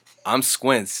I'm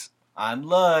Squints. I'm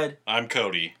Lud. I'm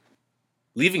Cody.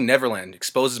 Leaving Neverland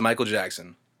exposes Michael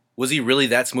Jackson. Was he really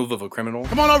that smooth of a criminal?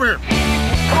 Come on over here.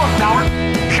 Come on, coward.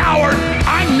 Coward!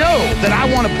 I know that I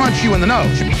want to punch you in the nose.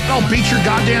 I'll beat your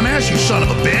goddamn ass, you son of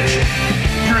a bitch.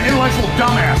 You're an intellectual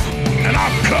dumbass. And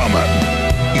I'm coming.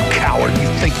 You coward.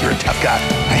 You think you're a tough guy.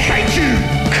 I hate you,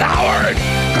 coward.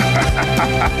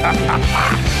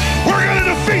 We're going to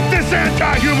defeat this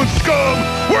anti-human scum.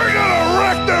 We're going to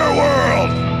wreck their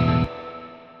world.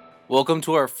 Welcome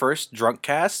to our first drunk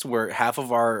cast where half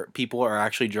of our people are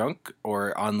actually drunk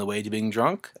or on the way to being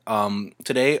drunk.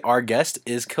 Today our guest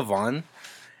is Kavan,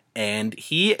 and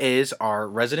he is our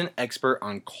resident expert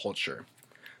on culture.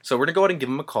 So we're going to go ahead and give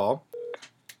him a call.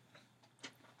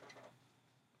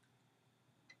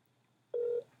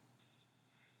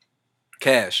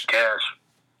 Cash.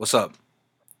 What's up?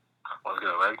 What's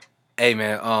good, man? Hey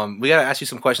man, we gotta ask you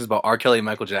some questions about R. Kelly and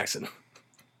Michael Jackson.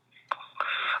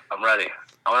 I'm ready.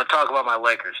 I want to talk about my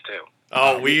Lakers, too.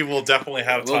 Oh, we will definitely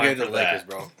have time We'll get for to the that. Lakers,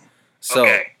 bro. So,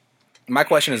 Okay. my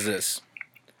question is this.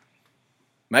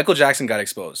 Michael Jackson got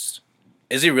exposed.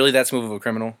 Is he really that smooth of a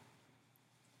criminal?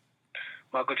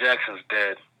 Michael Jackson's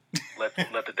dead. Let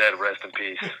the dead rest in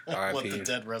peace. R.I.P. Let the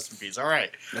dead rest in peace. All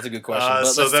right. That's a good question. But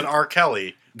So let's- then R.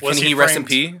 Kelly, was Can he rest in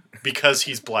framed peace? because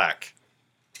he's black?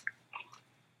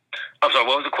 I'm sorry,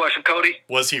 what was the question, Cody?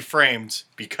 Was he framed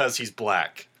because he's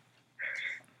black?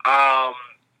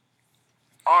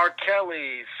 R.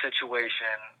 Kelly's situation,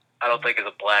 I don't think is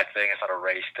a black thing. It's not a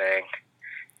race thing.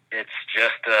 It's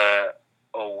just a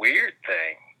weird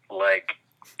thing. Like,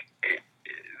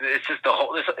 it's just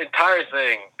this entire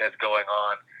thing that's going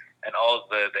on, and all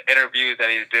the interviews that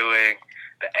he's doing,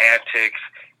 the antics,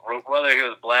 whether he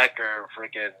was black or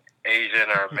freaking Asian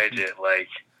or a midget, like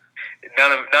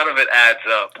none of it adds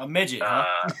up. A midget,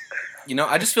 huh? You know,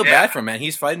 I just feel bad for him, man.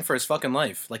 He's fighting for his fucking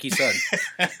life, like he said.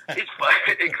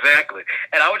 Exactly.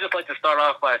 And I would just like to start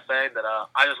off by saying that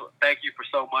I just thank you for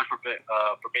so much for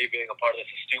me being a part of this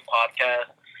astute podcast.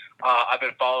 I've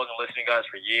been following and listening to you guys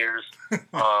for years.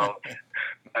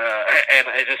 And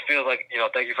it just feels like,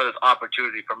 thank you for this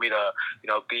opportunity for me to,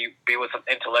 be with some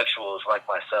intellectuals like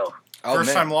myself. Oh, First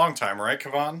man. time, long time, right,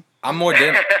 Kavan? I'm more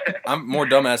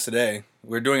dumbass today.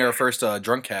 We're doing our first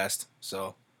drunk cast,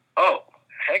 so. Oh,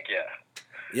 heck yeah.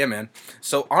 Yeah, man.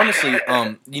 So honestly,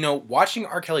 watching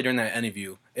R. Kelly during that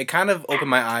interview, it kind of opened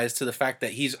my eyes to the fact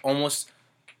that he's almost.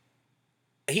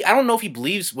 I don't know if he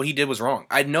believes what he did was wrong.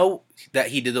 I know that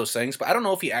he did those things, but I don't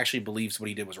know if he actually believes what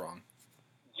he did was wrong.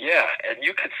 Yeah, and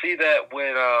you could see that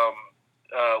when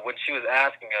she was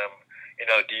asking him,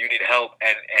 do you need help?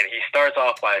 And he starts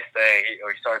off by saying, he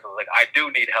starts with I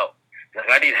do need help. He's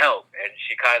like, I need help, and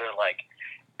she kind of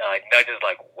nudges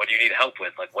what do you need help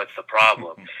with? Like, what's the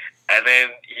problem? And then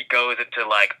he goes into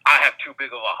I have too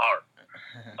big of a heart.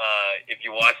 If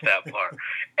you watch that part,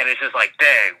 and it's just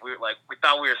dang, we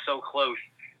thought we were so close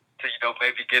to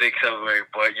maybe getting somewhere,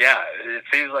 but yeah, it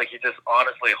seems like he just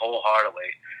honestly,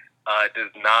 wholeheartedly,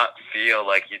 does not feel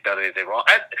like he's done anything wrong,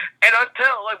 and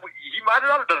until he might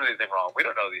not have done anything wrong. We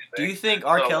don't know these things. Do you think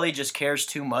R. Kelly just cares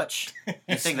too much?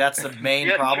 You think that's the main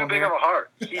he has problem too big here? of a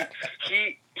heart.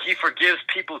 He forgives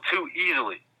people too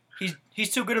easily.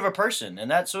 He's too good of a person, and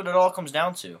that's what it all comes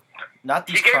down to. Not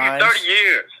these He gave crimes. you 30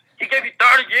 years. He gave you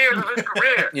 30 years of his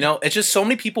career. It's just so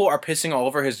many people are pissing all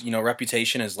over his,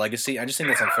 reputation, his legacy. I just think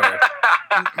that's unfair.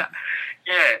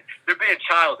 Yeah, they're being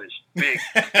childish.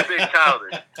 They're being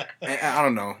childish. I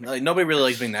don't know. Nobody really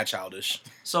likes being that childish.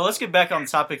 So let's get back on the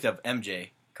topic of MJ.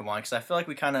 Come on, because I feel like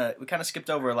we kind of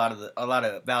skipped over a lot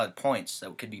of valid points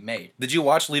that could be made. Did you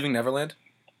watch Leaving Neverland?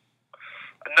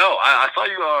 No, I saw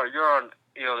you're on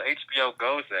the HBO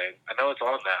Go thing. I know it's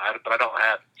on that, but I don't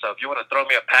have it. So if you want to throw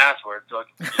me a password so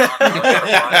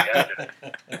I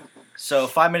can So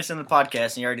 5 minutes into the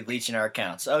podcast and you're already leeching our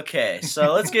accounts. Okay,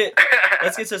 so let's get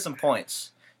to some points.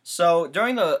 So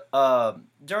during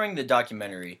the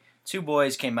documentary, two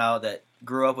boys came out that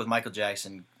grew up with Michael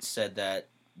Jackson, said that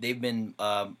they've been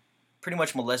pretty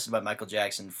much molested by Michael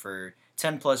Jackson for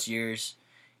 10 plus years.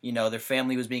 Their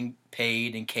family was being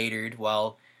paid and catered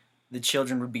while the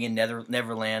children would be in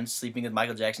Neverland sleeping with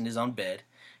Michael Jackson in his own bed.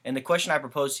 And the question I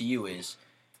propose to you is,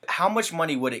 how much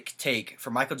money would it take for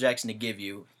Michael Jackson to give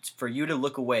you for you to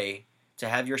look away to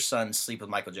have your son sleep with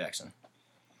Michael Jackson?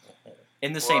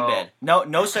 In the same bed.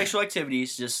 No sexual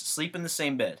activities, just sleep in the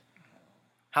same bed.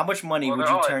 How much money would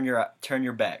you turn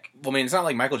your back? Well, I mean, it's not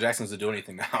like Michael Jackson's to do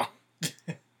anything now.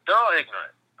 They're all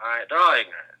ignorant. All right, they're all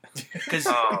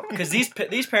ignorant. Because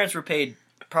these parents were paid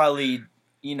probably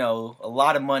a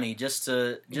lot of money just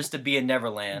to be in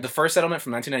Neverland. The first settlement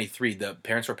from 1993, the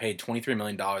parents were paid $23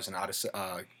 million in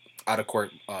out of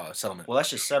court settlement. Well, that's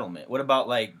just settlement. What about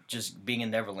like just being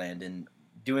in Neverland and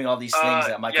doing all these things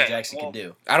that Michael Jackson can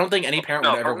do? I don't think any parent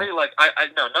No, would ever. for me, like I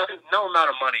no, nothing, no amount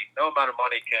of money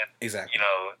can Exactly. you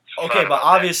know. Okay, but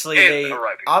obviously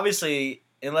correct. obviously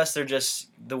unless they're just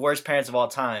the worst parents of all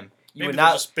time, you Maybe would they're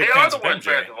not. just big They are fans the of worst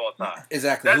MJ. parents of all time.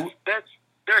 Exactly.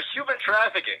 They're human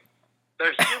trafficking.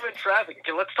 They're human trafficking.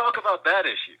 Okay, let's talk about that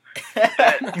issue.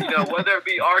 That, whether it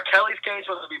be R. Kelly's case,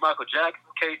 whether it be Michael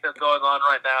Jackson's case that's going on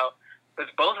right now,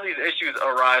 because both of these issues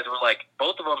arise where, like,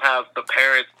 both of them have the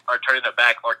parents are turning their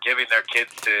back or giving their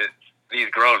kids to these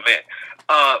grown men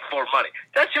for money.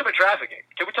 That's human trafficking.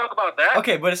 Can we talk about that?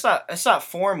 Okay, but it's not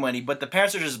for money. But the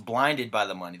parents are just blinded by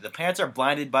the money. The parents are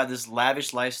blinded by this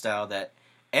lavish lifestyle that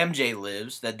MJ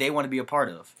lives that they want to be a part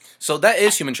of. So that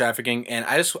is human trafficking, and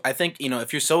I think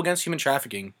if you're so against human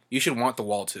trafficking, you should want the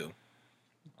wall too.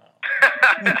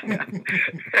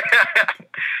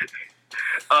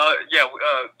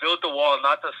 Build the wall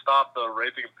not to stop the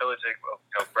raping and pillaging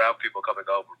of brown people coming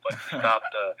over, but to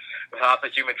stop the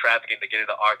human trafficking to get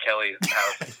into R. Kelly's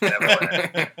house. And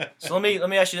everywhere. So let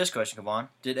me ask you this question, Kavon.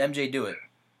 Did MJ do it?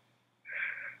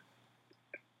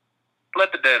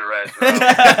 Let the dead rest, bro.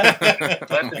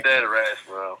 Let the dead rest,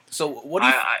 bro. So what do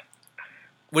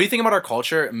you think about our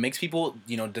culture? It makes people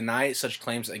deny such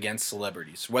claims against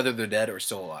celebrities, whether they're dead or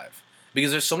still alive.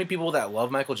 Because there's so many people that love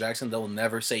Michael Jackson, they'll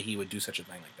never say he would do such a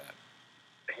thing like that.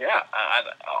 Yeah,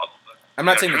 I'm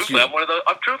not saying it's you. I'm one of those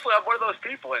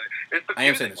people, and it's the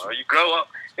music. You grow up,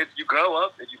 and you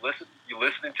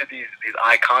listen to these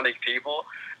iconic people.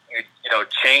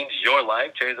 Change your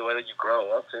life, change the way that you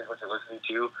grow up, change what you're listening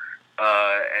to,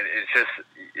 and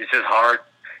it's just hard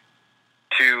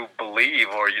to believe,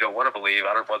 or you don't want to believe.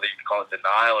 I don't know whether you call it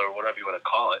denial or whatever you want to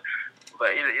call it, but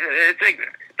it's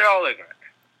ignorant. They're all ignorant.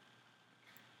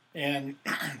 And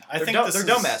They're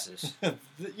dumbasses.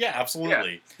 Yeah,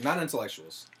 absolutely. Yeah. Not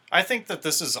intellectuals. I think that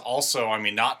this is also,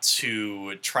 not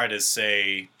to try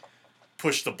to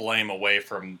push the blame away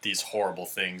from these horrible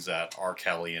things that R.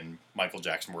 Kelly and Michael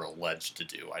Jackson were alleged to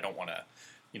do. I don't want to,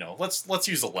 let's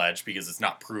use alleged because it's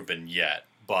not proven yet.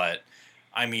 But,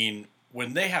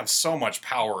 when they have so much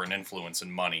power and influence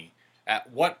and money,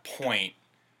 at what point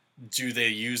do they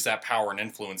use that power and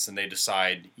influence and they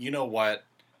decide, you know what,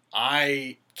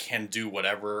 I can do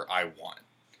whatever I want?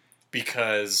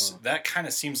 Because that kind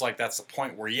of seems like that's the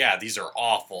point where, yeah, these are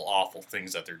awful, awful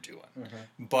things that they're doing.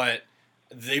 Mm-hmm. But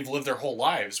they've lived their whole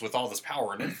lives with all this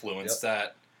power and influence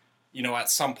that, at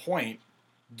some point,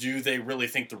 do they really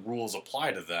think the rules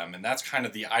apply to them? And that's kind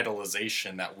of the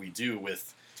idolization that we do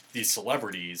with these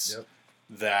celebrities. Yep.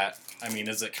 That,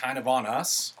 is it kind of on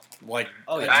us? Like,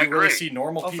 do you really see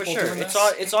normal people for sure. doing this?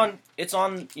 It's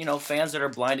on fans that are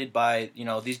blinded by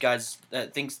these guys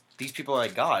that think these people are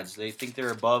like gods. They think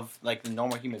they're above like the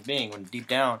normal human being. When deep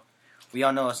down, we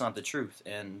all know that's not the truth,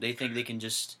 and they think they can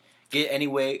just get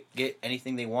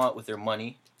anything they want with their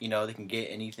money. They can get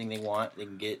anything they want. They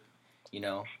can get,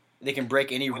 they can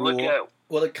break any rule.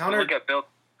 Look at Bill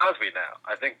Cosby now.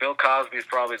 I think Bill Cosby is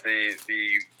probably the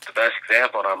best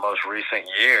example in our most recent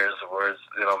years, where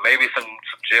maybe some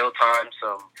jail time,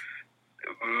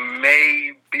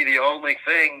 may be the only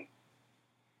thing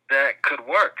that could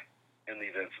work in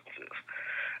these instances.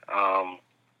 I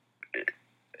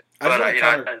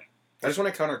just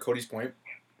want to counter Cody's point.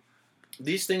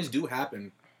 These things do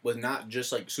happen with not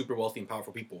just like super wealthy and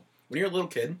powerful people. When you're a little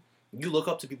kid, you look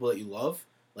up to people that you love,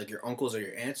 like your uncles or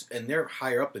your aunts, and they're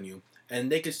higher up than you. And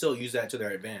they can still use that to their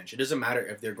advantage. It doesn't matter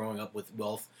if they're growing up with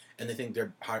wealth and they think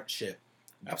they're hot shit.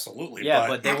 Absolutely. Yeah,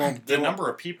 but they won't. Number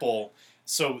of people.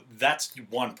 So that's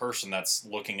one person that's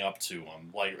looking up to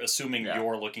them. Like, assuming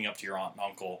you're looking up to your aunt and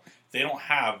uncle, they don't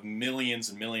have millions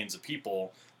and millions of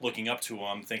people looking up to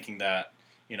them, thinking that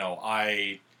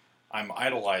I'm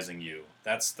idolizing you.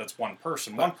 That's one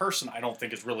person. One person I don't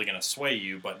think is really going to sway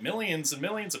you, but millions and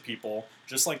millions of people,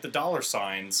 just like the dollar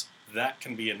signs, that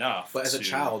can be enough. But as a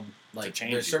child, like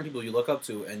there's certain people you look up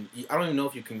to, and I don't even know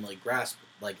if you can like grasp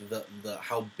like the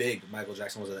how big Michael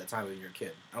Jackson was at that time when you're a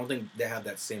kid. I don't think they have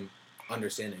that same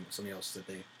understanding of something else that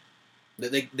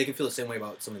they can feel the same way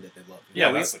about something that they love.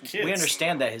 Yeah, that's the kids. We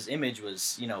understand that his image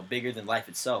was bigger than life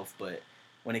itself, but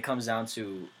when it comes down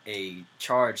to a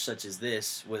charge such as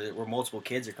this, where multiple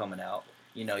kids are coming out,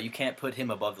 you can't put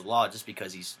him above the law just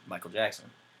because he's Michael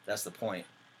Jackson. That's the point.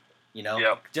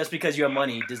 Just because you have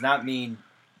money does not mean,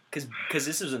 because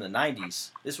this was in the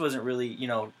 90s. This wasn't really,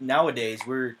 nowadays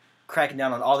we're cracking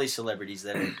down on all these celebrities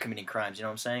that are committing crimes. You know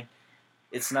what I'm saying?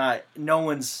 It's not, no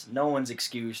one's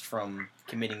excused from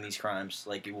committing these crimes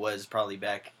like it was probably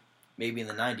back maybe in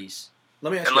the 90s.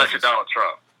 Let me ask Unless you're Donald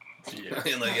Trump.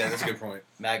 Yeah, that's a good point.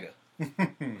 MAGA.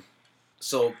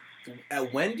 So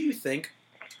when do you think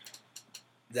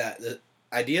that the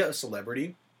idea of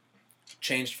celebrity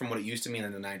changed from what it used to mean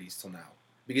in the 90s till now?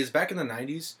 Because back in the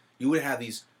 90s, you would have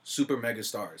these super mega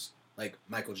stars like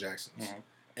Michael Jackson's. Mhm.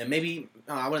 And maybe,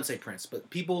 I wouldn't say Prince, but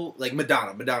people like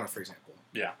Madonna, for example.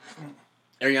 Yeah.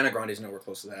 Ariana Grande's nowhere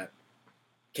close to that.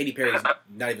 Katy Perry's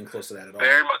not even close to that at all.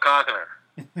 Barry McCockner.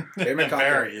 Barry McCockner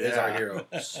Barry, is our yeah. hero.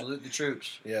 Salute the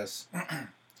troops. Yes.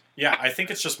 Yeah, I think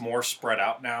it's just more spread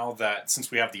out now that since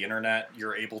we have the internet,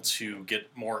 you're able to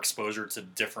get more exposure to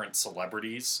different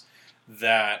celebrities.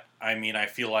 That, I mean, I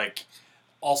feel like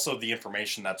also the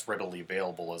information that's readily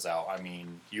available is out. I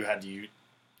mean,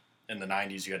 in the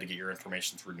 90s, you had to get your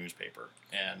information through newspaper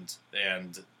and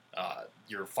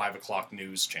your 5 o'clock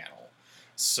news channel.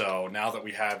 So now that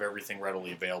we have everything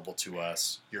readily available to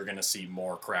us, you're going to see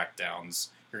more crackdowns.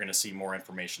 You're going to see more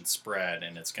information spread,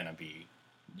 and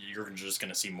you're just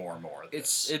going to see more and more of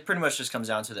this. It pretty much just comes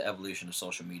down to the evolution of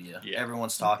social media. Yeah.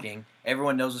 Everyone's talking.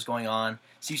 Everyone knows what's going on.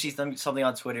 So you see something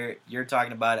on Twitter, you're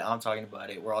talking about it, I'm talking about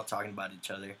it, we're all talking about each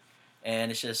other.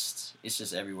 And it's just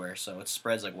everywhere. So it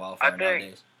spreads like wildfire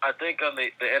nowadays. I think on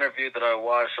the interview that I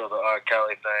watched of the R.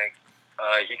 Kelly thing,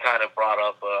 he kind of brought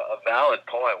up a valid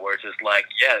point where it's just like,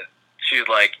 yeah, she's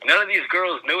like, none of these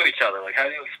girls knew each other. Like, how do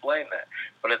you explain that?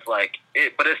 But it's like,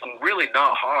 but it's really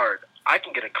not hard. I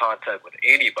can get in contact with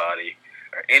anybody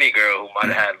or any girl who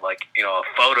might have had, like, you know, a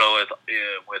photo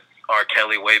with R.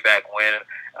 Kelly way back when.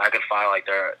 I could find like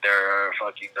their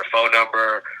phone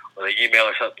number or their email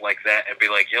or something like that, and be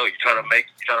like, yo, you trying to make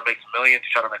some millions?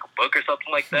 You trying to make a book or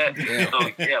something like that? Yeah. So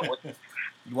yeah,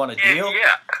 You want a deal?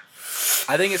 Yeah.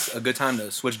 I think it's a good time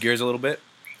to switch gears a little bit.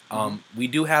 We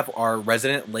do have our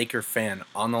resident Laker fan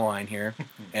on the line here,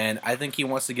 and I think he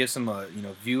wants to give some,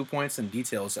 viewpoints and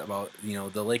details about,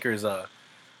 the Lakers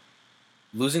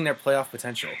losing their playoff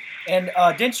potential. And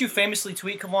didn't you famously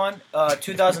tweet, Kavon,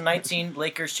 2019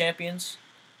 Lakers champions?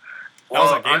 That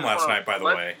was a game I just last wanna- night, by the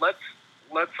way. Let's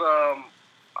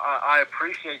I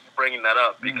appreciate you bringing that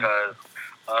up because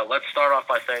let's start off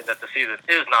by saying that the season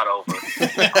is not over.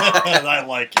 I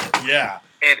like it. Yeah.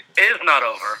 It is not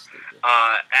over.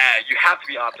 And you have to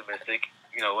be optimistic.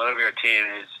 You know, whatever your team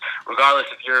is,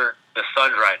 regardless if you're the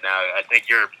Suns right now, I think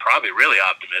you're probably really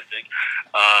optimistic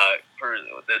for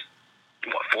this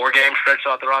 4-game stretch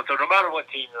that they're on. So no matter what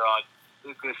team you're on,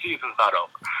 the season's not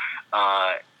over.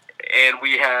 And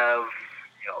we have,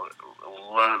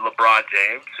 LeBron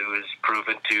James, who has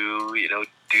proven to,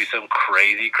 do some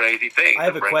crazy things. I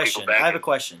have to a bring question. people back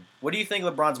in. What do you think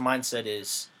LeBron's mindset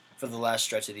is for the last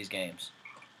stretch of these games?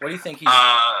 What do you think he's...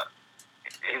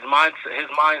 His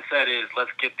mindset is,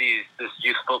 let's get this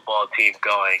youth football team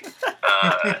going.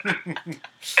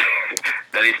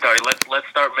 That he started. Let's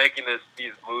start making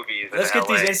these movies. Let's in get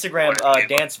LA. these Instagram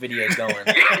dance videos going.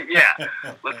 Yeah.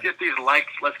 Let's get these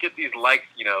likes.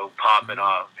 Popping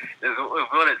off. Is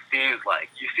what it seems like.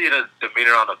 You see it as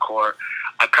demeanor on the court.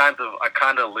 I kind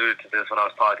of alluded to this when I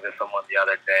was talking to someone the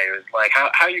other day. It was like, how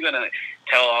are you gonna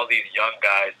tell all these young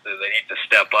guys that they need to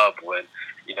step up when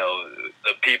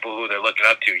the people who they're looking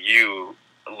up to, you,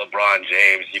 LeBron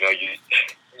James,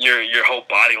 your whole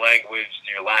body language,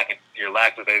 your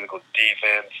lack of physical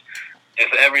defense,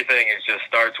 just everything just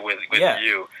starts with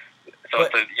you. So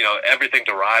everything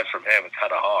derives from him. It's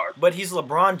kind of hard. But he's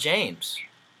LeBron James.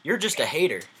 You're just a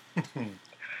hater.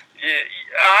 Yeah,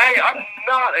 I'm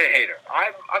not a hater.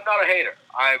 I'm not a hater.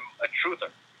 I'm a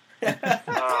truther.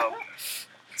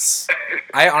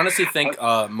 I honestly think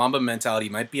Mamba mentality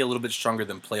might be a little bit stronger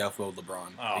than playoff mode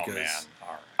LeBron. Oh, because man. All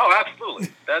right. Oh,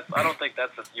 absolutely. I don't think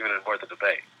that's even worth a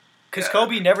debate. Because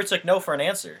Kobe never took no for an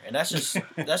answer, and that's just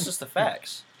the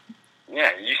facts.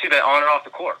 Yeah, you see that on and off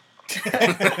the court.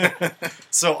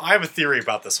 So I have a theory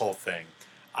about this whole thing.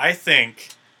 I think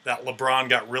that LeBron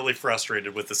got really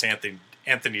frustrated with this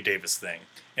Anthony Davis thing.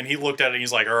 And he looked at it and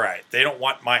he's like, all right, they don't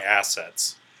want my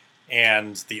assets.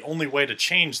 And the only way to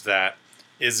change that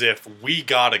is if we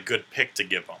got a good pick to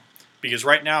give them. Because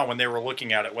right now, when they were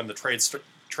looking at it, when the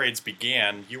trades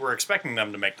began, you were expecting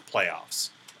them to make the playoffs.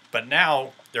 But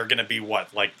now, they're going to be,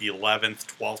 like the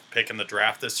 11th, 12th pick in the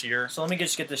draft this year? So let me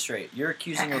just get this straight. You're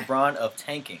accusing LeBron of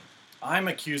tanking. I'm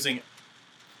accusing...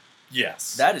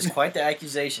 Yes. That is quite the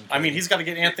accusation. I mean, he's got to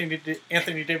get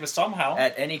Anthony Davis somehow.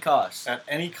 At any cost. At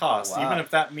any cost. Wow. Even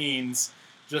if that means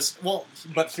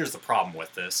but here's the problem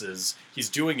with this is he's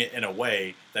doing it in a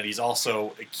way that he's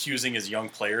also accusing his young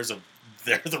players of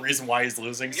they're the reason why he's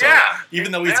losing. So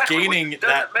even though he's gaining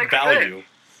that value,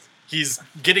 he's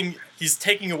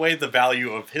taking away the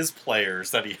value of his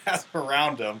players that he has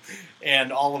around him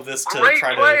and all of this to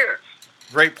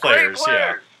Great players,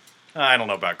 yeah. I don't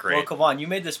know about great. Well, come on. You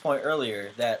made this point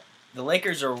earlier that the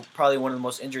Lakers are probably one of the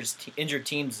most injured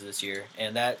teams this year,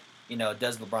 and that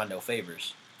does LeBron no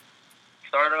favors.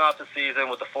 Starting off the season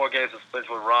with the 4-game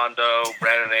suspension with Rondo,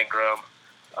 Brandon Ingram.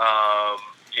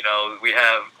 We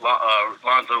have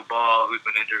Lonzo Ball, who's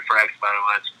been injured for X amount of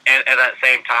months. And at that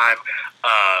same time,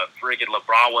 freaking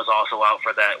LeBron was also out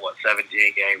for that,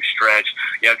 17-game stretch.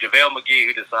 You have JaVale McGee,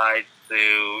 who decides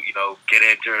to, get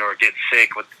injured or get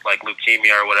sick with,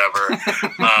 leukemia or whatever.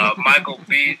 Michael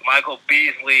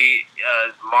Beasley's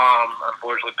mom,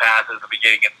 unfortunately, passes at the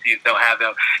beginning of the season. Don't have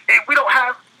them. And we don't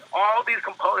have all these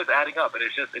components adding up, and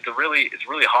it's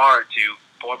really hard to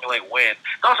formulate wins.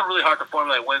 It's also really hard to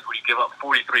formulate wins when you give up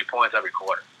 43 points every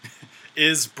quarter.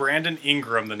 Is Brandon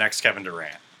Ingram the next Kevin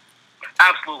Durant?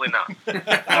 Absolutely not.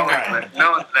 All right.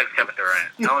 No one's the next Kevin Durant.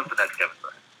 No one's the next Kevin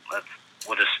Durant.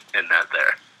 We'll just end that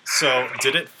there. So,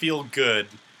 did it feel good,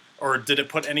 or did it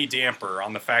put any damper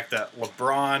on the fact that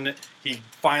LeBron, he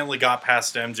finally got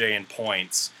past MJ in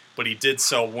points, but he did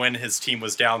so when his team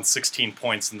was down 16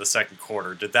 points in the second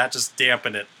quarter? Did that just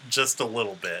dampen it just a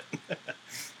little bit?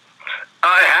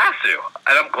 I have to,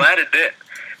 and I'm glad it did.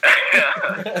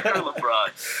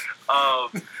 LeBron.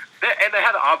 And they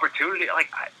had an opportunity,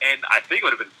 and I think it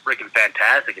would have been freaking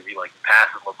fantastic if he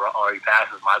passes LeBron or he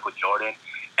passes Michael Jordan,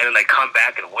 and then they come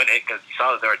back and win it, because you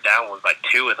saw that they were down with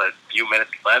 2 with a few minutes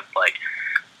left.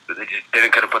 They just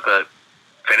could have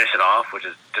finish it off, which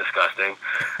is disgusting.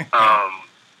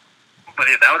 But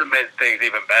yeah, that would have made things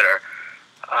even better.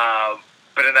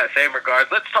 But in that same regard,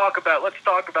 let's talk about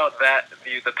that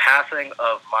the passing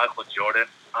of Michael Jordan.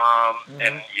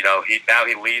 And he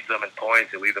leads them in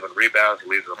points, he leads them in rebounds, he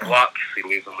leads them in blocks, he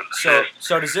leads them in assists.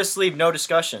 So does this leave no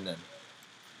discussion then?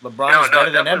 LeBron is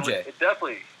better than MJ.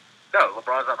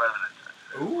 LeBron's not better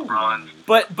than MJ. Ooh.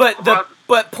 LeBron's,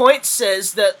 but Point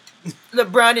says that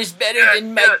LeBron is better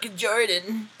than Michael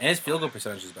Jordan, and his field goal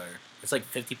percentage is better. It's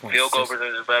 50 points. Field goal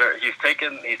percentage is better. He's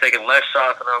taking less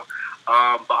shots than him.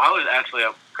 But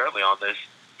I'm currently on this.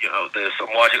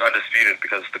 I'm watching Undisputed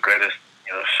because it's the greatest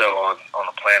show on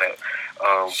the planet.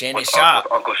 Shannon Sharp.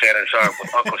 With Uncle Shannon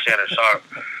Sharp.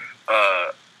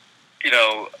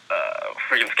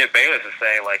 Freaking Skip Bayless is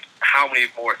saying how many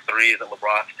more threes that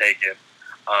LeBron's taken,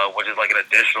 which is an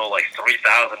additional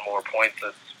 3,000 more points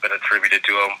that's been attributed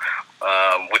to him,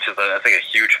 which is I think a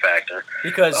huge factor.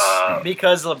 Because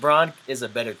LeBron is a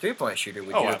better 3-point shooter.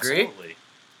 Would you agree? Absolutely.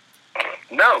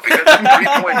 No, because the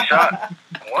 3-point shot.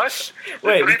 What? The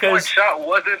Wait, 3-point shot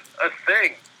wasn't a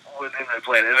thing within the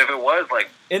play, and if it was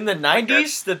in the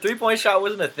 '90s, the 3-point shot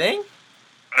wasn't a thing.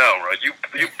 No, bro,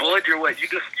 you bullied your way. You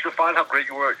just defined how great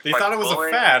you were. They thought it was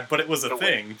a fad, but it was a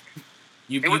thing.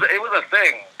 It was a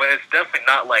thing, but it's definitely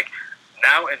not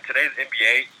now in today's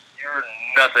NBA. You're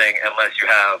nothing unless you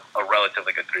have a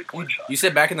relatively good 3-point shot. You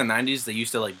said back in the 90s they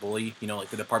used to bully,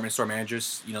 the department store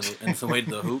managers, in some way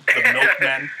the hoop. The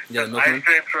milkmen. Yeah, the milkmen. Ice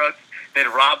cream trucks. They'd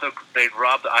rob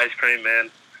the ice cream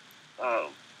man.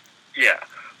 Yeah.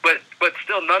 But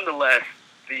still, nonetheless,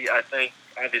 I think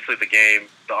obviously the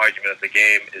argument of the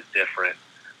game is different,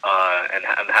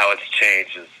 and how it's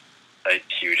changed is a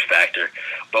huge factor.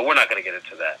 But we're not going to get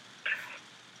into that.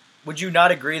 Would you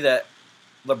not agree that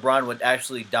LeBron would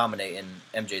actually dominate in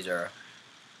MJ's era?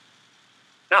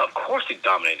 No, of course he'd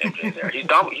dominate MJ's era. He's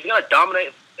going to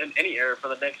dominate in any era for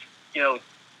the next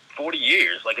 40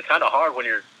 years. It's kind of hard when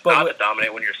you're not to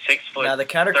dominate when you're 6 foot, now the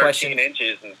counter 13 question,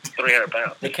 inches, and 300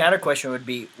 pounds. The counter question would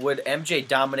be: would MJ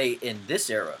dominate in this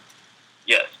era?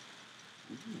 Yes.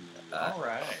 All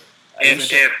right. If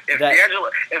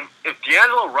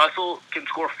D'Angelo Russell can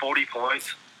score 40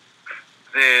 points,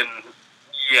 then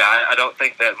yeah, I don't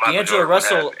think that Michael D'Angelo Jordan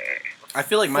Russell. would have, I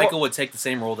feel like Michael would take the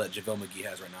same role that JaVale McGee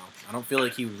has right now. I don't feel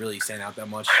like he would really stand out that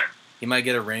much. He might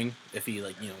get a ring if he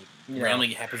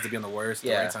randomly happens to be on the Warriors at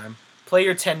the right time. Play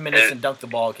your 10 minutes and dunk the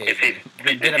ball occasionally.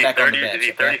 Get him back on the bench. Is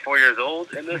he 34 years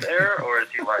old in this era, or is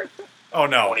he Oh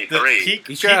no! 23? The peak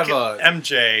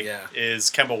MJ yeah. is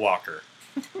Kemba Walker.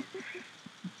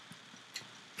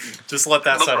 Just let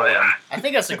that settle in. I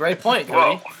think that's a great point,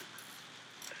 Cody.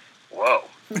 Whoa.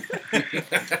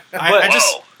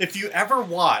 If you ever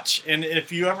watch, and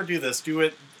if you ever do this, do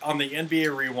it on the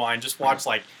NBA Rewind. Just watch,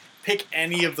 pick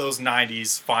any of those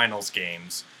 90s finals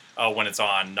games when it's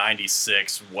on,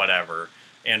 96, whatever,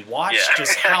 and watch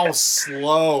just how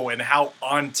slow and how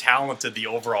untalented the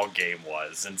overall game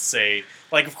was, and say,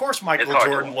 of course Michael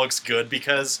Jordan looks good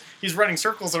because he's running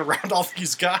circles around all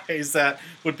these guys that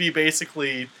would be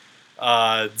basically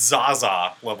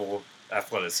Zaza level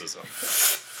athleticism.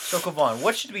 So, Kevon,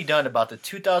 what should be done about the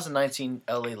 2019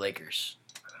 LA Lakers?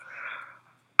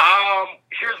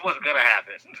 Here's what's gonna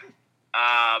happen.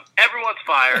 Everyone's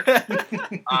fired.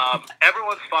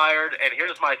 Everyone's fired, and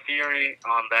here's my theory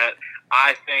on that.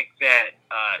 I think that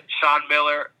Sean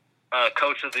Miller,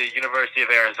 coach of the University of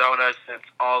Arizona, since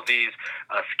all these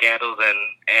scandals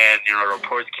and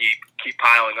reports keep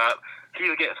piling up, he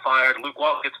gets fired. Luke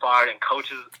Walton gets fired and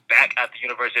coaches back at the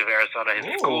University of Arizona,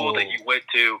 his school that he went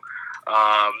to,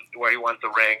 where he won the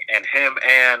ring, and him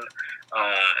and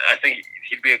I think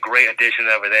he'd be a great addition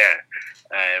over there.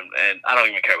 And I don't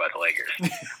even care about the Lakers.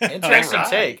 Interesting All right.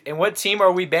 take. And what team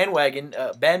are we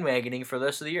bandwagoning for the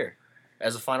rest of the year?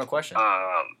 As a final question.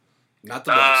 Not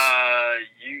the Bucks.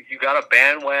 You got a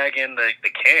bandwagon the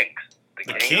Kings.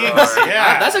 The Kings, are-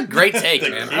 yeah. That's a great take, The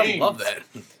man. I Kings. love that.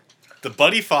 The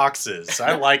Buddy Foxes.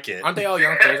 I like it. Aren't they all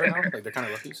young players right now? Like they're kind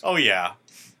of rookies. Oh, yeah.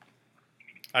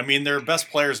 I mean, their best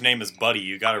player's name is Buddy.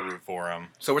 You got to root for him.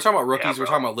 So we're talking about rookies. Yeah, we're bro.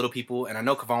 talking about little people, and I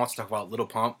know Kevon wants to talk about Lil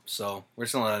Pump, so we're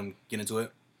just gonna let him get into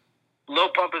it. Lil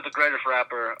Pump is the greatest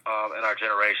rapper in our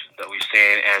generation that we've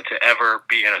seen, and to ever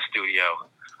be in a studio.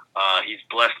 He's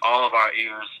blessed all of our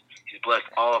ears. He's blessed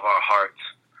all of our hearts.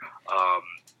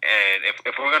 And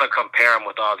if we're gonna compare him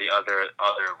with all the other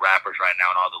rappers right now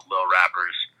and all the little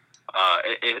rappers,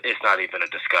 it's not even a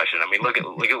discussion. I mean, look at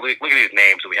these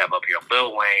names that we have up here: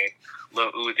 Lil Wayne,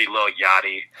 Lil Uzi, Lil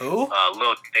Yachty, Who?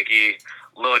 Lil Dicky,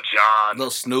 Lil Jon.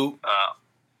 Lil Snoop.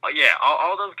 Yeah,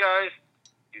 all those guys.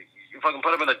 You fucking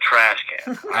put them in the trash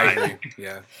can. I agree.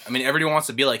 Yeah. I mean, everyone wants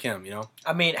to be like him, you know?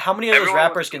 I mean, how many of those Everyone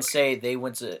rappers was- can say they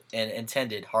went to and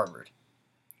attended Harvard?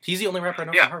 He's the only rapper I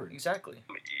know Yeah. from Harvard. Exactly.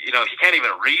 You know, he can't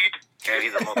even read, and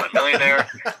he's a multimillionaire.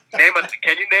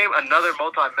 Can you name another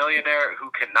multimillionaire who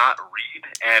cannot read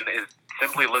and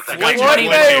simply looks like Floyd Floyd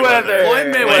Mayweather.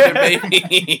 Floyd Mayweather,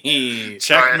 baby.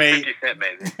 Checkmate. 50 Cent,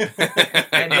 maybe.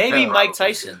 And maybe Mike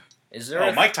Tyson. Is there?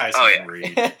 Oh, Mike Tyson Oh, yeah. can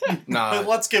read. Nah.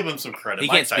 Let's give him some credit. He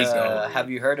Mike can't speak, Tyson though. can read. Have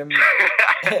you heard him?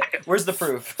 Where's the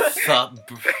proof?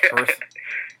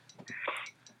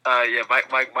 Yeah,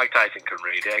 Mike Tyson can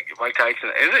read. Yeah, Mike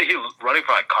Tyson, isn't he running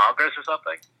for like Congress or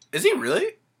something? Is he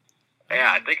really?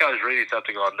 Yeah, I think I was reading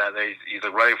something on that. He's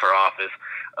running for office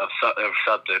of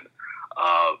something,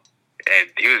 and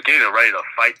he was getting ready to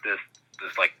fight this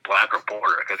like black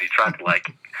reporter because he tried to like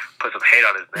put some hate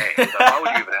on his name. So why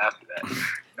would you even ask me that?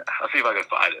 I'll see if I can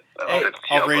find it.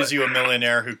 Hey, I'll raise you a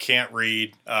millionaire who can't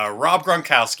read. Rob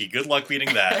Gronkowski. Good luck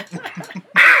beating that.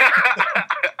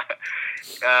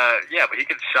 Yeah, but he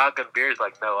can shotgun beers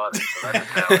like no other. So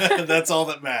that's That's all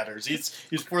that matters. He's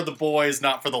for the boys,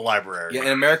 not for the library. Yeah, in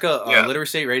America, Yeah.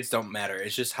 literacy rates don't matter.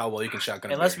 It's just how well you can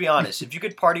shotgun a And let's beer. be honest, if you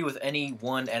could party with any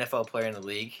one NFL player in the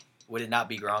league, would it not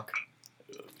be Gronk?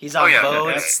 He's on Oh, yeah,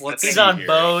 boats. let's He's see on here.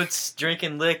 boats,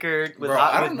 drinking liquor with, Bro,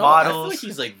 I with don't know. I feel models. like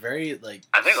he's like very like.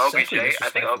 I think OBJ. sexually I think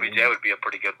disrespectful. OBJ would be a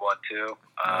pretty good one too.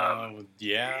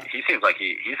 Yeah. He seems like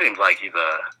he's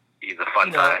a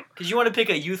fun time. Because you want to pick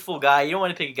a youthful guy. You don't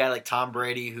want to pick a guy like Tom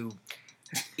Brady who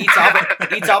eats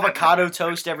avocado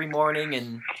toast every morning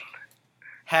and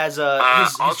has his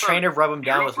also, trainer rub him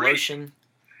down Drew with Brees. lotion.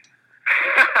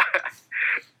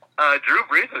 Drew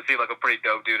Brees would seem like a pretty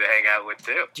dope dude to hang out with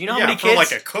too. Do you know how Yeah, many for kids?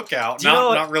 like a cookout, Do you know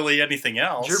what- not really anything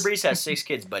else. Drew Brees has 6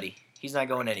 kids, buddy. He's not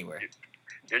going anywhere.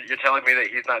 You're telling me that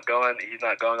he's not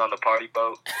going on the party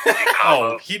boat? in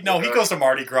Cabo? Oh, he goes to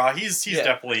Mardi Gras. He's Yeah.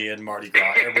 definitely in Mardi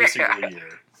Gras every single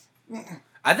year.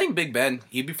 I think Big Ben,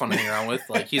 he'd be fun to hang around with.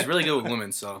 Like he's really good with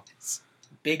women. So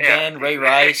Big Yeah. Ben, Ray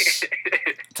Rice.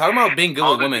 talking about being good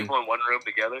All with the women. people in one room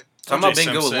together. Talking about O.J. being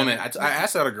good with Simpson. women. I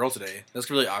asked out a girl today. That's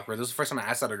really awkward. This is the first time I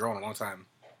asked out a girl in a long time.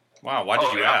 Wow, why did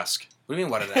Oh, you yeah. ask? What do you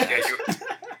mean? What did I Yeah, ask?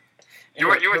 you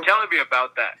were telling me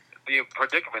about that, the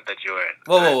predicament that you were in.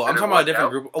 Whoa! I'm Did it talking about a work different out?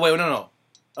 group. Oh wait, no.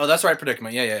 Oh, that's the right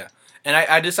predicament. Yeah. And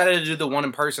I decided to do the one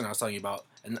in person I was telling you about.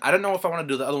 And I don't know if I want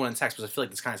to do the other one in text because I feel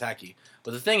like it's kind of tacky.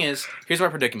 But the thing is, here's my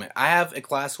predicament. I have a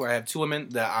class where I have 2 women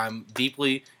that I'm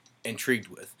deeply intrigued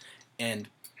with. And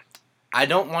I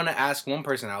don't want to ask one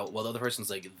person out while the other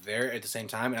person's like there at the same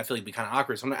time. And I feel like it'd be kind of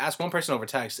awkward. So I'm going to ask one person over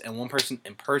text and one person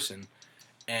in person.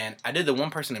 And I did the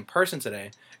one person in person today.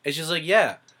 It's just like,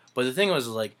 yeah. But the thing was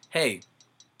like, hey,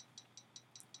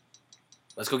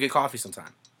 let's go get coffee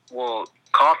sometime. Well,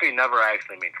 coffee never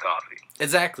actually means coffee.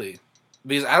 Exactly.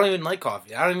 Because I don't even like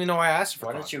coffee. I don't even know why I asked her for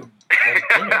Why coffee. don't you go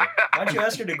to dinner? Why don't you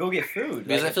ask her to go get food?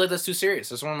 Because I Like, feel like that's too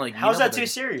serious. I just want to like. how's meet that up too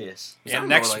with serious? I don't And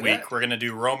know next like week, that. we're going to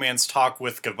do Romance Talk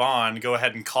with Kevon. Go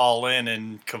ahead and call in,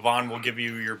 and Kevon will give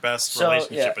you your best So,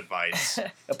 relationship yeah. advice.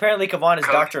 Apparently, Kevon is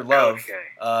Coach- Dr. Love. Coach K.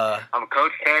 Uh, I'm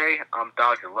Coach K. I'm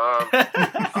Dr. Love.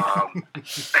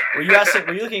 were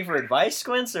you looking for advice,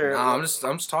 Quince, or? No, I'm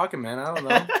just talking, man. I don't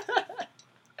know.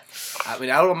 I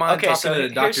mean, I don't mind Okay, talking so to the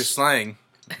doctor's here's- slang.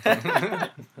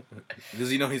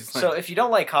 Because you know he's. So if you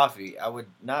don't like coffee, I would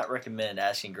not recommend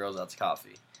asking girls out to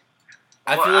coffee.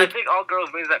 I feel like I think all girls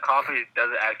means that coffee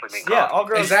doesn't actually mean coffee. Yeah, all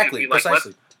girls. exactly, Like,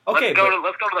 precisely. Okay,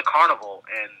 let's go to the carnival,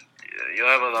 and you'll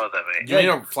never know what that means. You need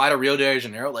to fly to Rio de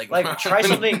Janeiro, like try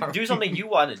something, do something you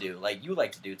want to do, like you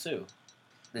like to do too.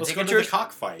 Let's Take go her to the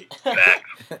cockfight.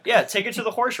 Yeah, take her to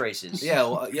the horse races. Yeah,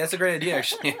 well, yeah, that's a great idea,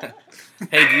 actually.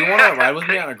 Hey, do you want to ride with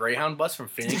me on a Greyhound bus from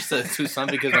Phoenix to Tucson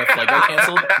because my flight got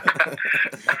canceled?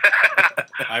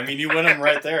 I mean, you win him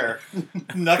right there.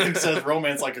 Nothing says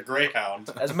romance like a Greyhound.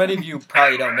 As many of you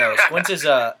probably don't know, Squints is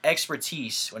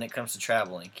expertise when it comes to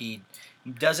traveling. He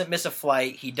doesn't miss a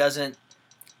flight. He doesn't.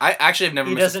 I actually have never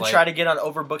He missed a doesn't flight. try to get on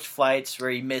overbooked flights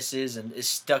where he misses and is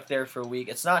stuck there for a week.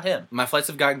 It's not him. My flights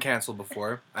have gotten canceled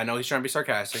before. I know he's trying to be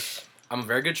sarcastic. I'm a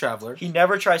very good traveler. He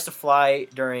never tries to fly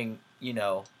during,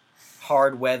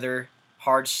 hard weather,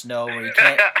 hard snow, where he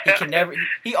can never.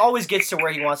 He always gets to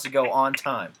where he wants to go on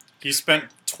time. He spent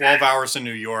 12 hours in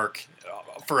New York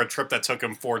for a trip that took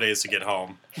him 4 days to get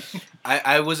home.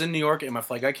 I was in New York and my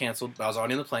flight got canceled. I was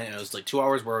already on the plane and it was like 2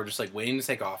 hours where we were just like waiting to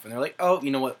take off. And they're like, oh, you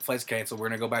know what? Flight's canceled. We're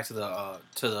gonna go back to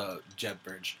the jet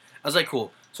bridge. I was like,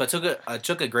 cool. So I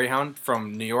took a Greyhound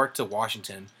from New York to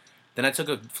Washington. Then I took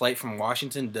a flight from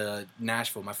Washington to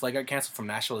Nashville. My flight got canceled from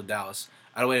Nashville to Dallas.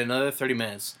 I had to wait another 30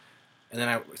 minutes. And then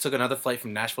I took another flight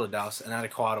from Nashville to Dallas and I had to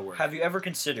call out of work. Have you ever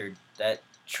considered that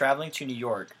traveling to New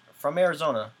York from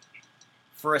Arizona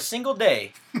for a single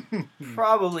day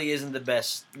probably isn't the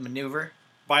best maneuver?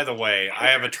 By the way, I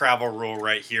have a travel rule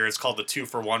right here. It's called the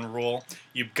 2-for-1 rule.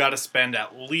 You've got to spend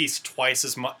at least twice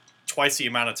the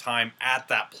amount of time at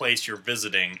that place you're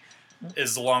visiting,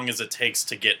 as long as it takes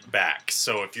to get back.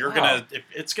 So if if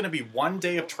it's gonna be 1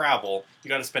 day of travel, you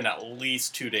got to spend at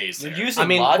least 2 days there. You're using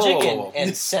logic whoa.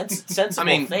 and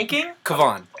sensible thinking.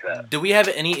 Kavan, do we have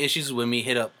any issues when we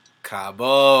hit up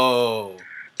Cabo?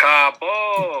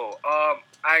 Cabo.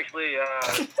 Actually,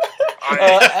 I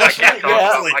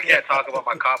can't talk about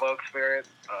my Cabo experience.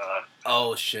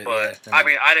 Oh shit! But yeah, I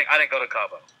mean, I didn't go to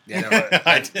Cabo. yeah,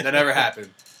 that never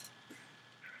happened.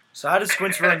 So how did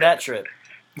Squints ruin that trip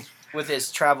with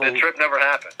his travel? The trip never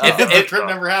happened. The trip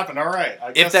never happened. All right.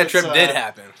 If that trip did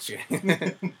happen,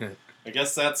 I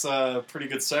guess that's a pretty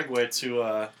good segue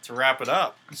to wrap it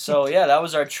up. So yeah, that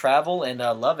was our travel and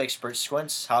love expert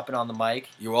Squints hopping on the mic.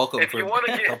 You're welcome. If you want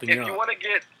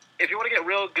to get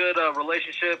real good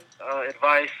relationship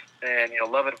advice and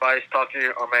love advice, talk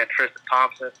to our man Tristan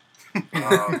Thompson.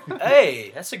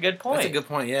 Hey, that's a good point. That's a good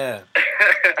point. Yeah.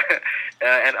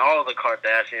 And all of the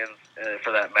Kardashians,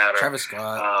 for that matter. Travis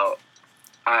Scott.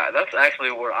 That's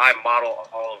actually where I model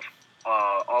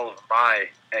all of my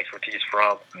expertise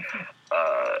from,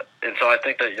 and so I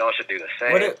think that y'all should do the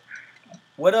same.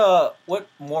 What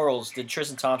morals did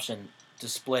Tristan Thompson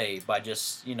display by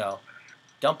just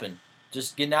dumping,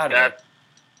 just getting out of it?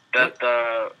 That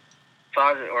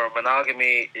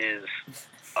monogamy is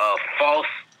a false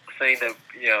thing that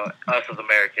us as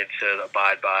Americans should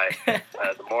abide by.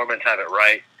 The Mormons have it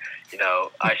right.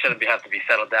 I shouldn't have to be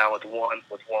settled down with one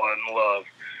love.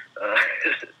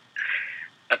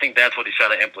 I think that's what he's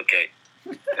trying to implicate.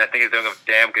 And I think he's doing a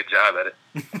damn good job at it.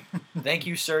 Thank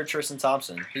you, Sir Tristan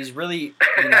Thompson. He's really,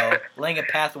 laying a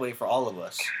pathway for all of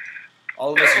us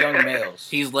young males.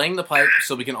 He's laying the pipe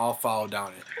so we can all follow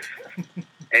down it.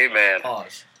 Amen.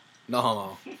 Pause. No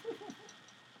homo.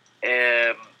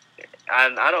 And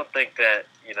I don't think that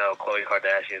Khloe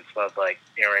Kardashian smells like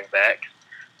earring backs.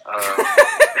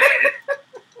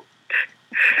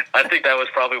 I think that was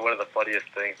probably one of the funniest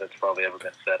things that's probably ever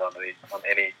been said on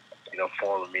any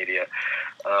form of media.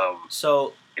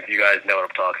 So if you guys know what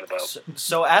I'm talking about.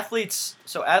 So athletes,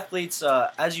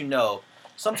 as you know,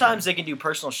 sometimes they can do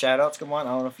personal shout-outs. Come on,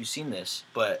 I don't know if you've seen this,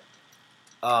 but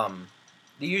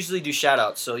they usually do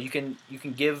shout-outs. So you can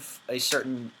give a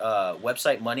certain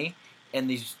website money, and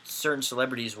these certain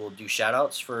celebrities will do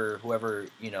shout-outs for whoever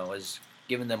has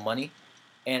given them money.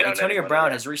 And Antonio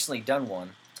Brown has recently done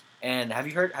one. And have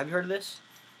you heard of this?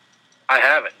 I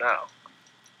haven't. No.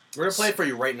 We're gonna play it for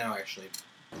you right now, actually.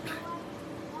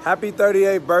 Happy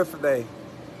 38th birthday.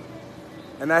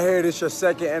 And I hear this your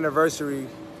second anniversary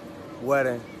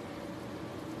wedding.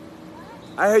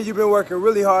 I hear you've been working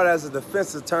really hard as a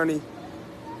defense attorney,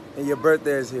 and your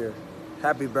birthday is here.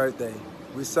 Happy birthday.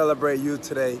 We celebrate you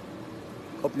today.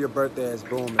 Hope your birthday is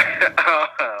booming.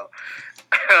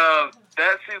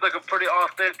 That seems like a pretty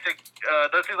authentic.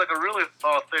 That seems like a really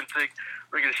authentic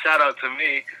freaking shout out to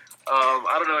me.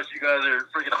 I don't know what you guys are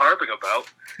freaking harping about.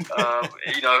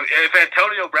 If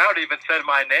Antonio Brown even said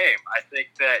my name, I think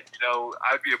that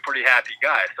I would be a pretty happy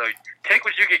guy. So take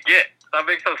what you can get. Stop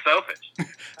being so selfish.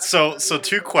 So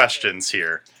 2 questions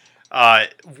here.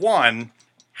 One,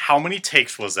 how many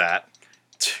takes was that?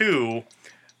 Two,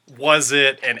 was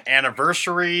it an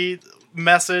anniversary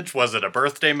message? Was it a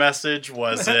birthday message?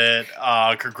 Was it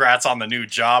congrats on the new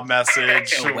job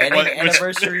message? A wedding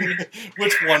anniversary?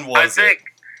 Which one was it?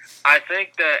 I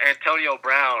think that Antonio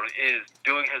Brown is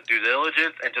doing his due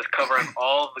diligence and just covering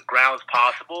all of the grounds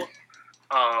possible,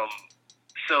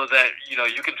 so that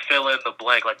you can fill in the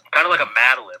blank, like kind of like a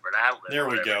Mad Lib or an ad lib. There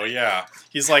we go. Yeah,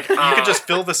 he's like, you can just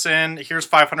fill this in. Here's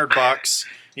 $500.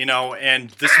 And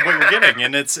this is what you're getting,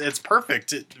 and it's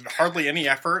perfect. Hardly any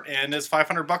effort, and it's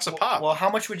 $500 a pop. Well,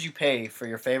 how much would you pay for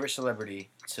your favorite celebrity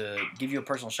to give you a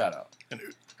personal shout out?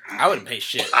 I wouldn't pay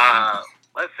shit.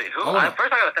 Let's see. First, I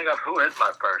gotta think of who is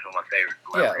my favorite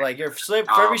celebrity. Yeah, like your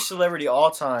for every celebrity all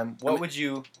time. What would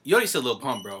you? You already said Lil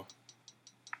Pump, bro.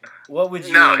 What would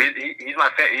you? No, he's my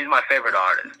favorite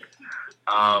artist.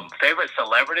 Favorite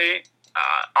celebrity?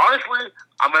 Honestly,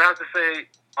 I'm gonna have to say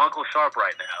Uncle Sharp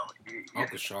right now.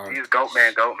 Uncle Sharp. He's goat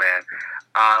man.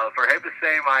 For him to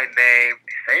say my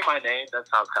name, that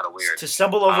sounds kind of weird. To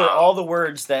stumble over all the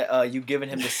words that you've given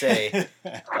him to say.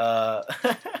 I'll pay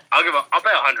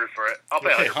 $100 for it. I'll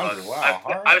pay $100.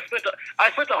 Wow. I spent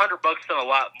 $100 on a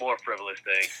lot more frivolous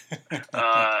things.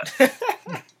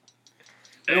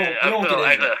 We don't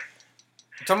get into it.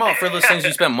 Talking about frivolous things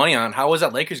you spent money on. How was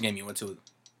that Lakers game you went to?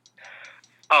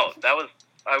 Oh, that was.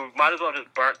 I might as well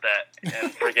just burnt that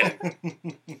and freaking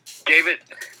gave it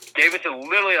to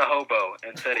literally a hobo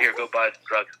and said, "Here, go buy some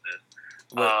drugs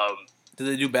with this." Did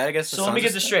they do bad against the So Suns? let me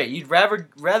get this straight. You'd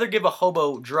rather give a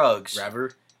hobo drugs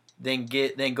Rather? than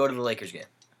go to the Lakers game.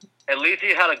 At least he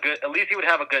would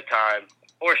have a good time,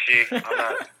 or she.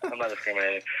 I'm not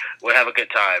discriminating. Would have a good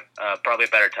time. Probably a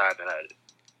better time than I did.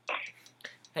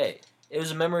 Hey, it was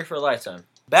a memory for a lifetime.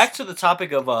 Back to the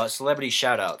topic of celebrity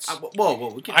shout-outs.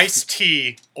 Whoa.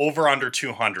 Ice-T over under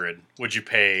 200. Would you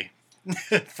pay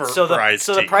for Ice-T?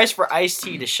 So the price for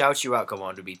Ice-T to shout you out, come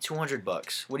on, would be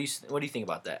 $200. What do you think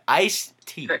about that?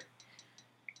 Ice-T.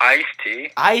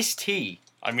 Ice-T? Ice-T.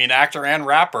 I mean, actor and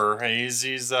rapper.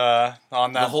 He's on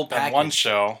that whole that one package.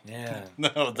 show. Yeah.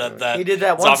 No, that He did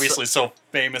that it's one obviously so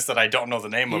famous that I don't know the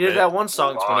name He of did it. that one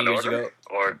song Law 20 and years Order? ago.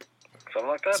 Or something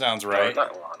like that? Sounds No, right.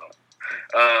 not Law and Order.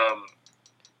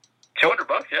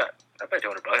 $200, yeah. I pay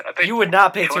 $200. You would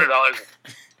not pay $200.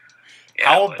 Yeah,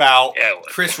 How about yeah, it would.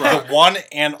 Chris the Rock. one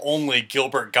and only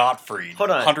Gilbert Gottfried?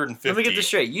 Hold on. 150. Let me get this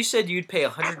straight. You said you'd pay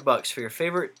 $100 for your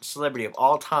favorite celebrity of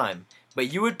all time,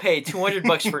 but you would pay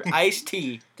 $200 for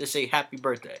Ice-T to say happy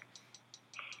birthday.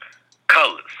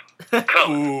 Colors.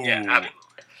 Ooh. Yeah, absolutely.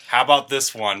 How about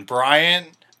this one? Brian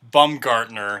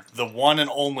Bumgartner, the one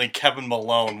and only Kevin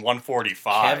Malone,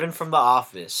 145. Kevin from The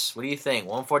Office. What do you think?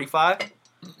 145?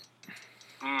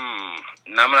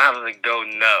 I'm going to have to go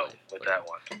no with that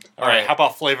one. All right, how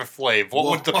about Flavor Flav? What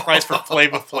would the price for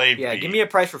Flavor Flav Yeah, be? give me a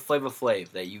price for Flavor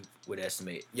Flav that you would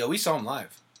estimate. Yo, we saw him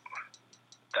live.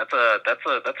 That's a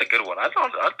good one. I'd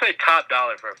pay top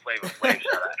dollar for a Flavor Flav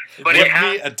shout out. But Give it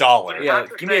has, me a dollar. Yeah,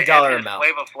 give me a dollar amount.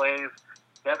 Flavor Flav. You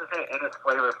have to say in his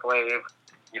Flavor Flav,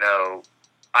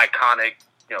 iconic,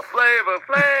 Flavor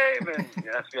Flav, and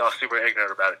you have to be all super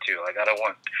ignorant about it too. Like I don't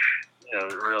want,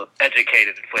 real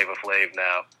educated Flavor Flav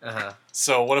now. Uh-huh.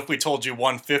 So what if we told you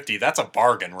 150? That's a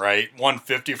bargain, right?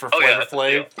 150 for Flavor that's a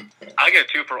Flav? I'll get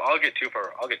two for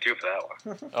that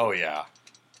one. Oh yeah.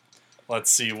 Let's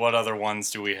see, what other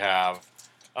ones do we have?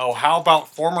 Oh, how about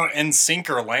former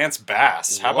NSYNCer Lance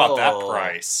Bass? How about that Whoa.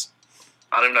 price?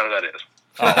 I don't even know who that is.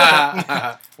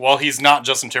 Oh. Well, he's not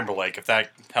Justin Timberlake, if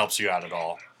that helps you out at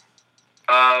all.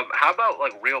 How about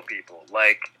like real people,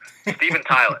 like Steven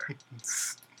Tyler?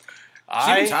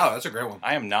 Steven Tyler, that's a great one.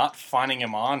 I am not finding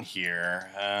him on here.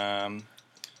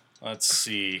 Let's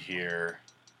see here.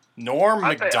 Norm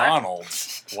MacDonald.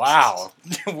 Wow,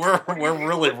 we're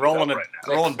really rolling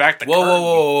back the curtain.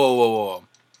 Whoa.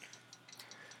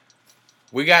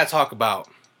 We gotta talk about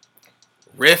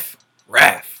Riff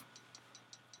Raff.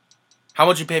 How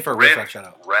much you pay for a Riff Raff shout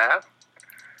out?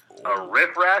 A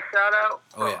Riff Raff shout out?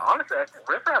 Oh, yeah. Honestly,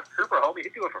 Riff Raff's super homie.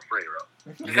 He'd do it for free,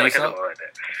 bro. You think so? Right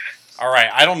there. All right,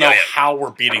 I don't know Yeah. how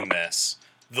we're beating this.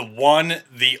 The one,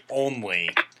 the only,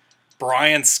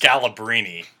 Brian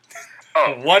Scalabrine.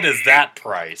 Oh, What is that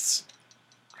price?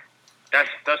 that's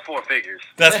four figures.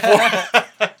 That's four.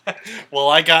 Well,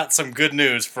 I got some good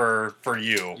news for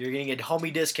you. You're getting a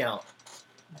homie discount.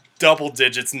 Double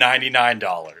digits,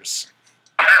 $99.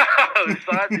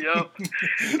 Sign me up.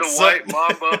 The white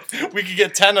mamba. We could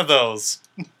get 10 of those.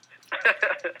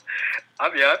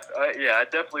 I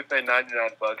definitely pay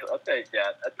 $99.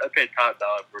 I'd pay top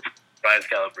dollar for Brian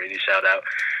Scalabrine shout out.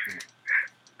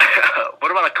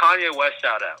 What about a Kanye West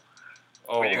shout out?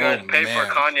 Oh, Would you guys pay man.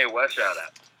 for a Kanye West shout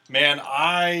out? man,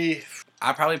 I'd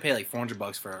probably pay like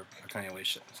 $400 for a Kanye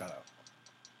West shout out.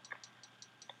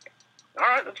 All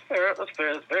right, that's fair. That's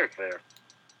fair. That's very fair.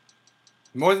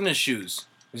 More than his shoes.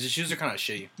 Because his shoes are kind of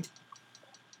shitty.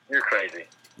 You're crazy.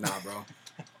 Nah, bro.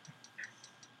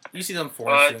 You see them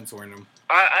foreign students wearing them.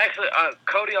 I actually,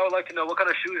 Cody, I would like to know what kind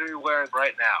of shoes are you wearing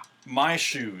right now? my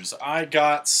shoes. I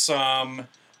got some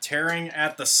tearing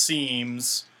at the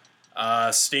seams,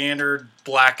 standard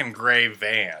black and gray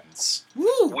Vans. Woo!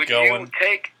 Would Going. you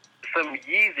take some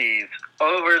Yeezys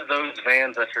over those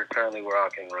Vans that you're currently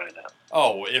rocking right now?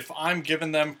 Oh, if I'm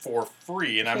giving them for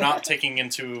free and I'm not taking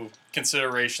into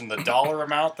consideration the dollar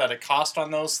amount that it cost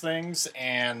on those things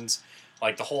and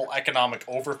like the whole economic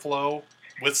overflow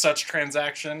with such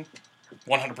transaction,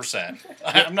 100%.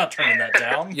 I'm not turning that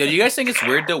down. Yo, do you guys think it's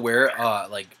weird to wear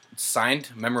like signed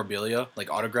memorabilia, like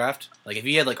autographed? Like if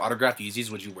you had like autographed Yeezys,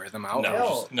 would you wear them out? No, Or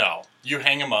just- no. You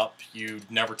hang them up. You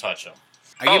never touch them.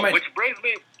 I get my, which brings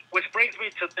me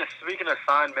to this. Speaking of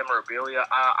signed memorabilia,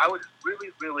 I was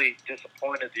really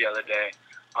disappointed the other day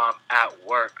at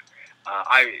work.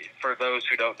 For those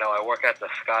who don't know, I work at the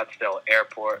Scottsdale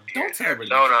Airport here in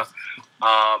Arizona.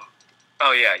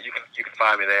 Oh yeah, you can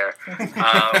find me there.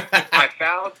 I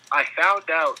found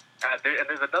out, and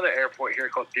there's another airport here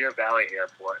called Deer Valley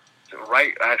Airport,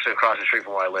 right actually across the street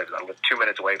from where I live. I live 2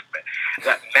 minutes away from it.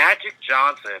 That Magic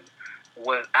Johnson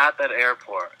was at that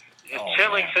airport, just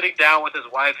chilling, man. sitting down with his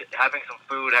wife, having some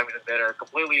food, having some dinner,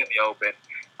 completely in the open.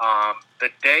 The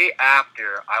day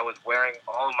after, I was wearing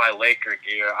all of my Laker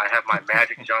gear. I have my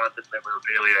Magic Johnson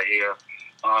memorabilia here,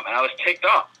 and I was ticked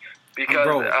off. Because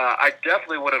I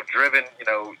definitely would have driven,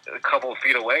 a couple of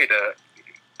feet away to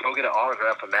go get an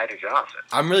autograph from Magic Johnson.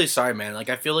 I'm really sorry, man. Like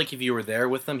I feel like if you were there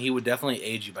with him, he would definitely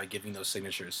aid you by giving those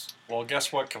signatures. Well,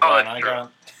 guess what, Oh, Kevon?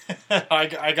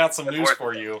 I got some news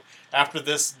for you. After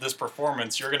this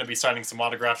performance, you're going to be signing some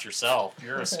autographs yourself.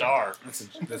 You're a star.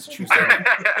 That's a true statement.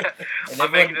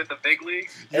 I'm making it in the big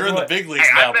leagues. You're in the big leagues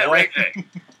Hey, now, I met boy. Ray J.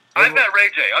 I met Ray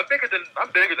J. I'm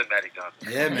bigger than Magic Johnson.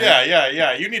 Yeah, man.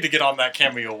 Yeah. You need to get on that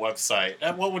Cameo website.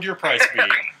 What would your price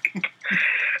be?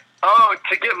 Oh,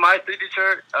 to get my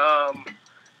signature,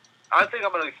 I think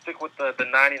I'm gonna stick with the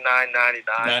 $99.99.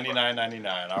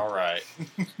 $99.99. All right.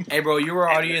 Hey, bro, you were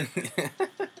already in.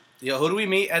 Yo, who do we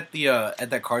meet at the at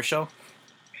that car show?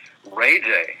 Ray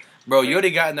J. Bro, you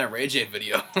already got in that Ray J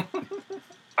video.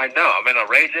 I know. I'm in a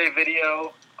Ray J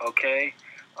video. Okay.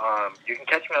 You can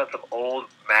catch me on some old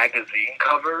magazine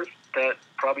covers that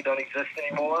probably don't exist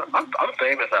anymore. I'm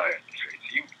famous out here in the streets.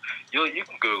 You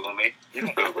can Google me. You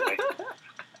can Google me.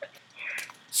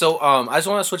 So, I just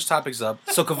want to switch topics up.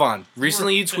 So, Kevon,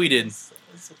 recently you tweeted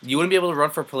you wouldn't be able to run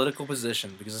for a political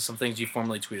position because of some things you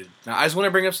formerly tweeted. Now, I just want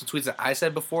to bring up some tweets that I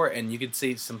said before, and you could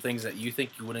say some things that you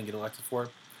think you wouldn't get elected for.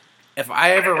 If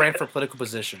I ever ran for a political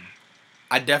position,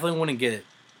 I definitely wouldn't get it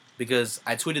because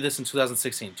I tweeted this in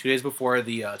 2016, 2 days before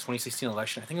the 2016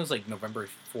 election. I think it was like November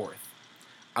 4th.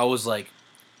 I was like,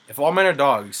 if all men are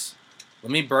dogs,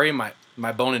 let me bury my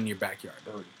bone in your backyard.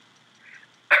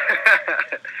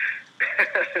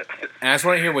 And I just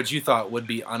want to hear what you thought would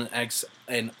be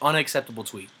an unacceptable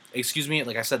tweet. Excuse me,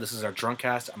 like I said, this is our drunk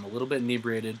cast. I'm a little bit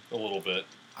inebriated. A little bit.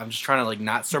 I'm just trying to like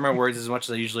not stir my words as much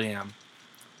as I usually am.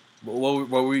 What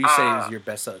were you saying is your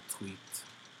best tweet?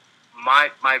 My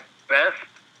best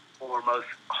or most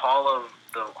Hall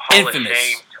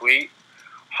Infamous.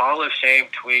 Hall of Shame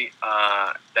tweet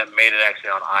that made it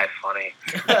actually on iFunny.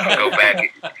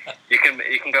 You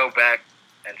can go back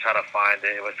and try to find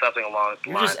it. It was something along the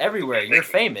You're lines. just everywhere. You're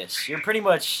famous. You're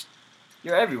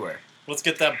everywhere. Let's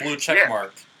get that blue check Yeah.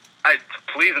 mark.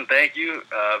 Please and thank you.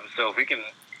 So if we can,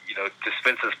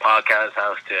 dispense this podcast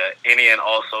house to any and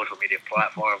all social media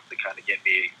platforms to kind of get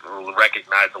me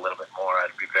recognized a little bit more,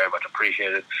 I'd be very much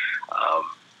appreciated.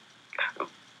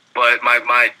 But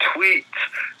my tweet,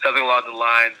 something along the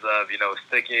lines of,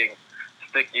 sticking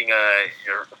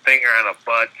your finger in a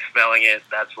butt, smelling it.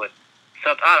 That's what.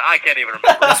 I can't even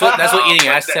remember. That's what eating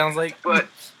ass sounds like. But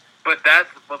if I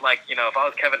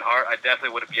was Kevin Hart, I definitely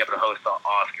wouldn't be able to host the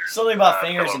Oscars. Something about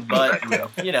fingers and butt.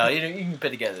 You can put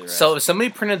together the rest. So if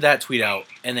somebody printed that tweet out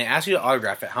and they asked you to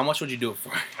autograph it, how much would you do it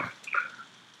for?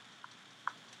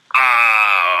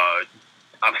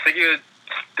 I'm thinking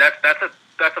that's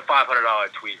a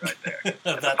 $500 tweet right there.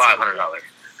 That's $500.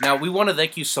 Now, we want to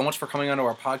thank you so much for coming onto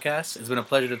our podcast. It's been a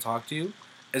pleasure to talk to you.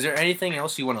 Is there anything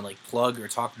else you want to plug or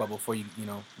talk about before we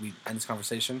end this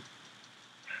conversation?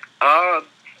 No.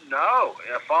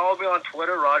 Yeah, follow me on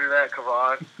Twitter, Roger that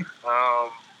Kevon.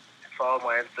 Follow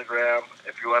my Instagram.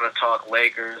 If you want to talk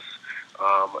Lakers,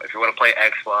 if you want to play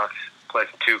Xbox, play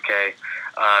some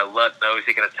 2K. Lut knows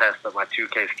he can attest that my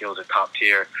 2K skills are top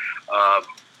tier.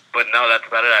 But no, that's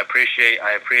about it. I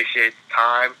appreciate the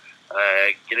time,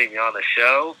 getting me on the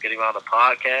show, getting me on the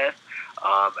podcast.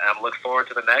 And I'm looking forward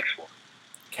to the next one.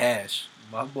 Cash.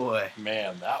 My boy.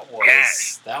 Man, that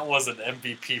was an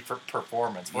MVP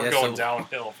performance. We're Yeah, going so-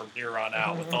 downhill from here on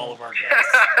out with all of our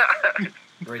guests.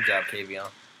 Great job, Kavion.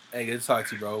 Hey, good to talk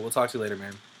to you, bro. We'll talk to you later,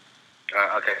 man.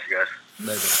 I'll catch you guys.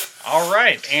 Later. All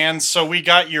right, and so we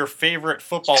got your favorite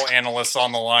football analyst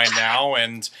on the line now,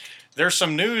 and there's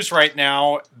some news right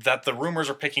now that the rumors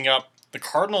are picking up. The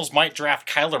Cardinals might draft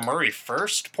Kyler Murray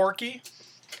first, Porky?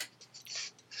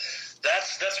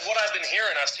 That's what I've been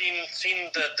hearing. I've seen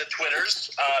the Twitters.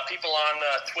 People on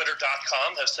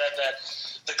Twitter.com have said that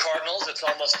the Cardinals, it's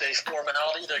almost a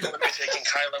formality. They're going to be taking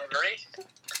Kyler Murray.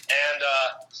 And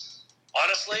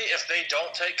honestly, if they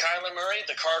don't take Kyler Murray,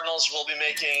 the Cardinals will be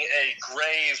making a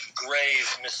grave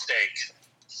mistake.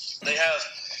 They have,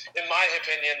 in my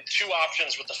opinion, two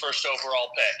options with the first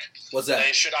overall pick. What's that?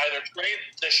 They should either trade.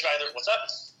 What's up?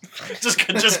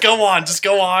 Just go on. Just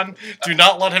go on. Do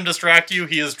not let him distract you.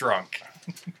 He is drunk.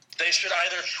 They should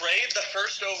either trade the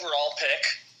first overall pick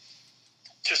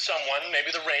to someone, maybe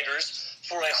the Raiders,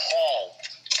 for a haul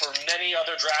for many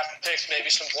other draft picks, maybe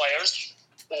some players,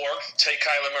 or take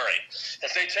Kyler Murray.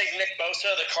 If they take Nick Bosa,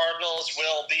 the Cardinals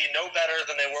will be no better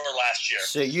than they were last year.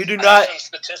 So you do I not. have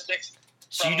some statistics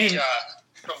So from you do.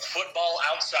 from Football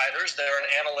Outsiders. They're an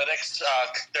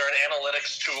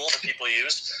analytics tool that people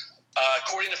use.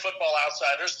 According to Football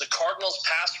Outsiders, the Cardinals'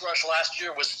 pass rush last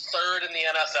year was third in the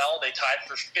NFL. They tied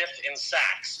for fifth in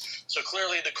sacks. So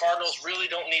clearly the Cardinals really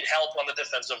don't need help on the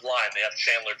defensive line. They have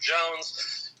Chandler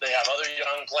Jones. They have other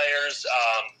young players.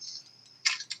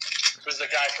 Who's the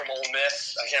guy from Ole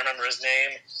Miss? I can't remember his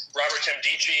name. Robert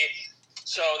Temdici.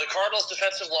 So the Cardinals'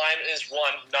 defensive line is,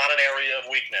 one, not an area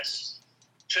of weakness.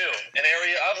 Two, an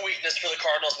area of weakness for the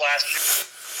Cardinals last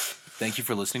year. Thank you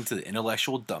for listening to the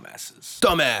Intellectual Dumbasses.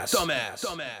 Dumbass.